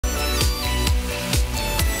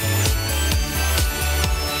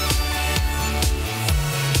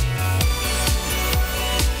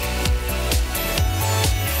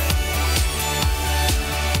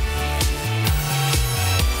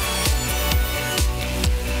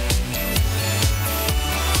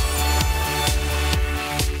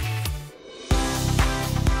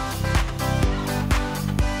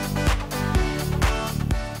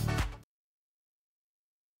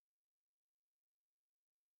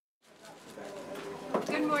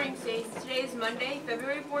morning, Saints. Today is Monday,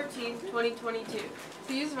 February 14th, 2022.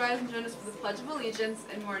 Please rise and join us for the Pledge of Allegiance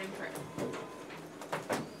and morning prayer.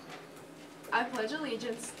 I pledge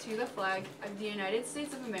allegiance to the flag of the United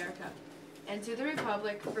States of America and to the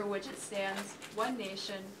republic for which it stands, one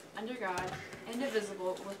nation, under God,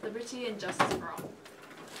 indivisible, with liberty and justice for all.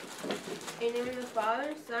 In the name of the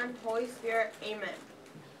Father, Son, Holy Spirit, amen.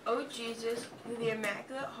 O Jesus, through the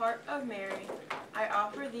Immaculate Heart of Mary, I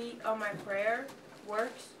offer thee all my prayer,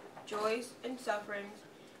 works, joys, and sufferings,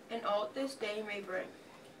 and all this day may bring,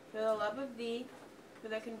 for the love of thee, for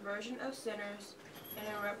the conversion of sinners, and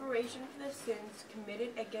in reparation for the sins committed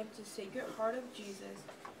against the Sacred Heart of Jesus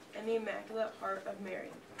and the Immaculate Heart of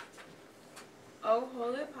Mary. O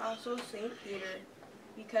holy Apostle St. Peter,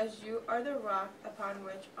 because you are the rock upon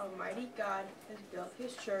which Almighty God has built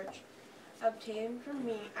his church, obtain from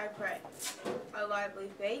me, I pray, a lively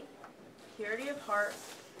faith, purity of heart,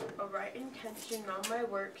 a right intention in all my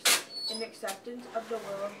works, and acceptance of the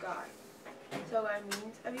will of God. So by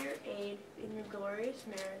means of your aid and your glorious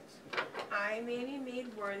merits, I may be made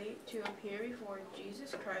worthy to appear before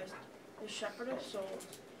Jesus Christ, the Shepherd of souls,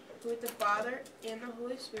 who with the Father and the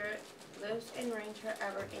Holy Spirit lives and reigns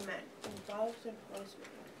forever. Amen. In the Father, Son, and Holy Spirit.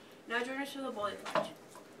 Now join us for the Holy Pledge.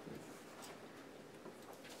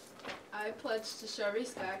 I pledge to show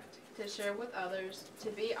respect, to share with others, to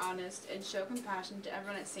be honest, and show compassion to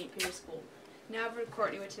everyone at St. Peter's School. Now for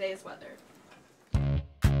Courtney with today's weather.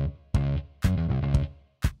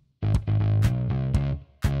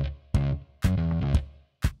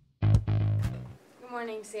 Good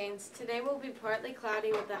morning, Saints. Today will be partly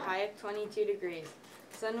cloudy with a high of 22 degrees.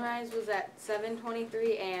 Sunrise was at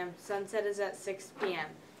 7:23 a.m. Sunset is at 6 p.m.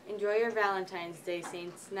 Enjoy your Valentine's Day,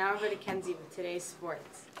 Saints. Now over to Kenzie with today's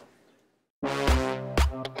sports.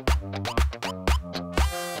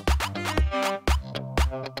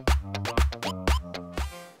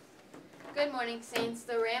 Good morning, Saints.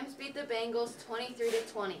 The Rams beat the Bengals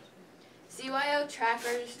 23-20. CYO track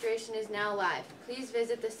registration is now live. Please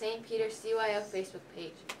visit the St. Peter CYO Facebook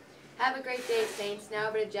page. Have a great day, Saints. Now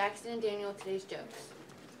over to Jackson and Daniel with today's jokes.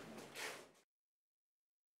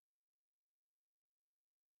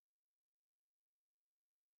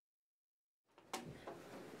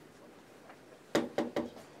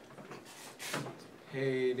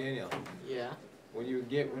 Hey Daniel, Yeah? what do you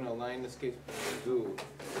get when a lion escapes zoo?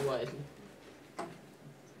 What?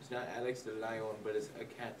 It's not Alex the lion, but it's a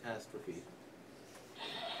catastrophe.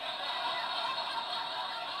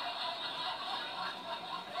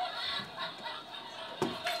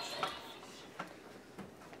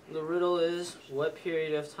 The riddle is, what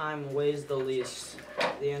period of time weighs the least?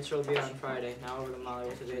 The answer will be on Friday. Now over to Molly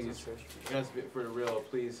with today's instruction. Just for the real,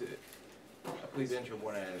 please enter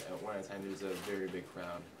one at a time. There's a very big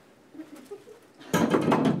crowd.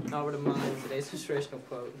 Now over to Molly with today's inspirational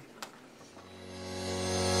quote.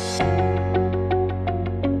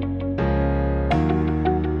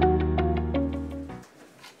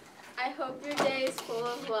 I hope your day is full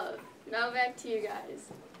of love. Now back to you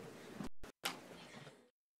guys.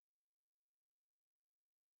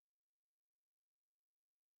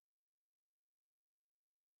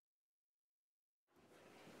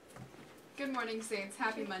 Good morning, Saints.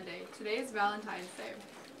 Happy Monday. Today is Valentine's Day.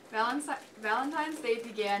 Valentine's Day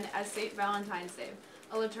began as St. Valentine's Day,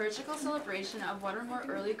 a liturgical celebration of one or more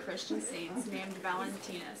early Christian saints named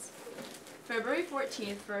Valentinus. February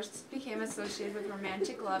 14th first became associated with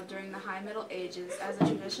romantic love during the High Middle Ages, as a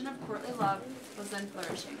tradition of courtly love was then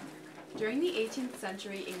flourishing. During the 18th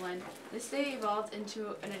century England, this day evolved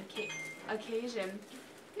into an occasion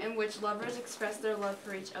in which lovers expressed their love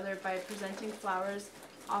for each other by presenting flowers,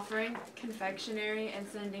 offering confectionery, and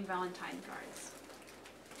sending Valentine cards.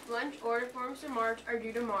 Lunch order forms for March are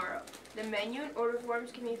due tomorrow. The menu and order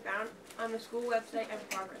forms can be found on the school website and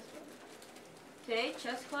progress book. Today,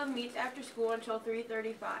 chess club meets after school until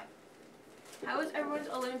 3:35. How is everyone's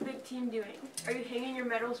Olympic team doing? Are you hanging your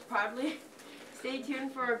medals proudly? Stay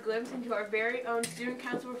tuned for a glimpse into our very own student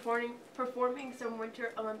council performing some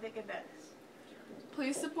Winter Olympic events.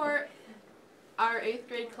 Please support our 8th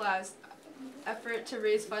grade class effort to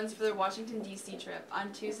raise funds for their Washington, D.C. trip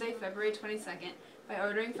on Tuesday, February 22nd by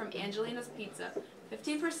ordering from Angelina's Pizza.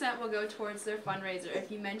 15% will go towards their fundraiser if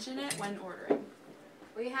you mention it when ordering.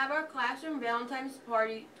 We have our classroom Valentine's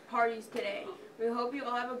parties today. We hope you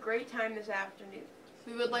all have a great time this afternoon.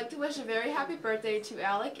 We would like to wish a very happy birthday to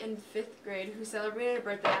Alec in 5th grade, who celebrated a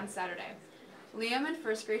birthday on Saturday. Liam in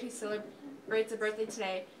 1st grade, who celebrates a birthday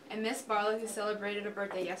today, and Miss Barlow, who celebrated a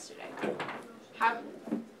birthday yesterday.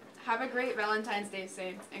 Have a great Valentine's Day,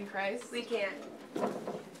 Saints, in Christ. We can.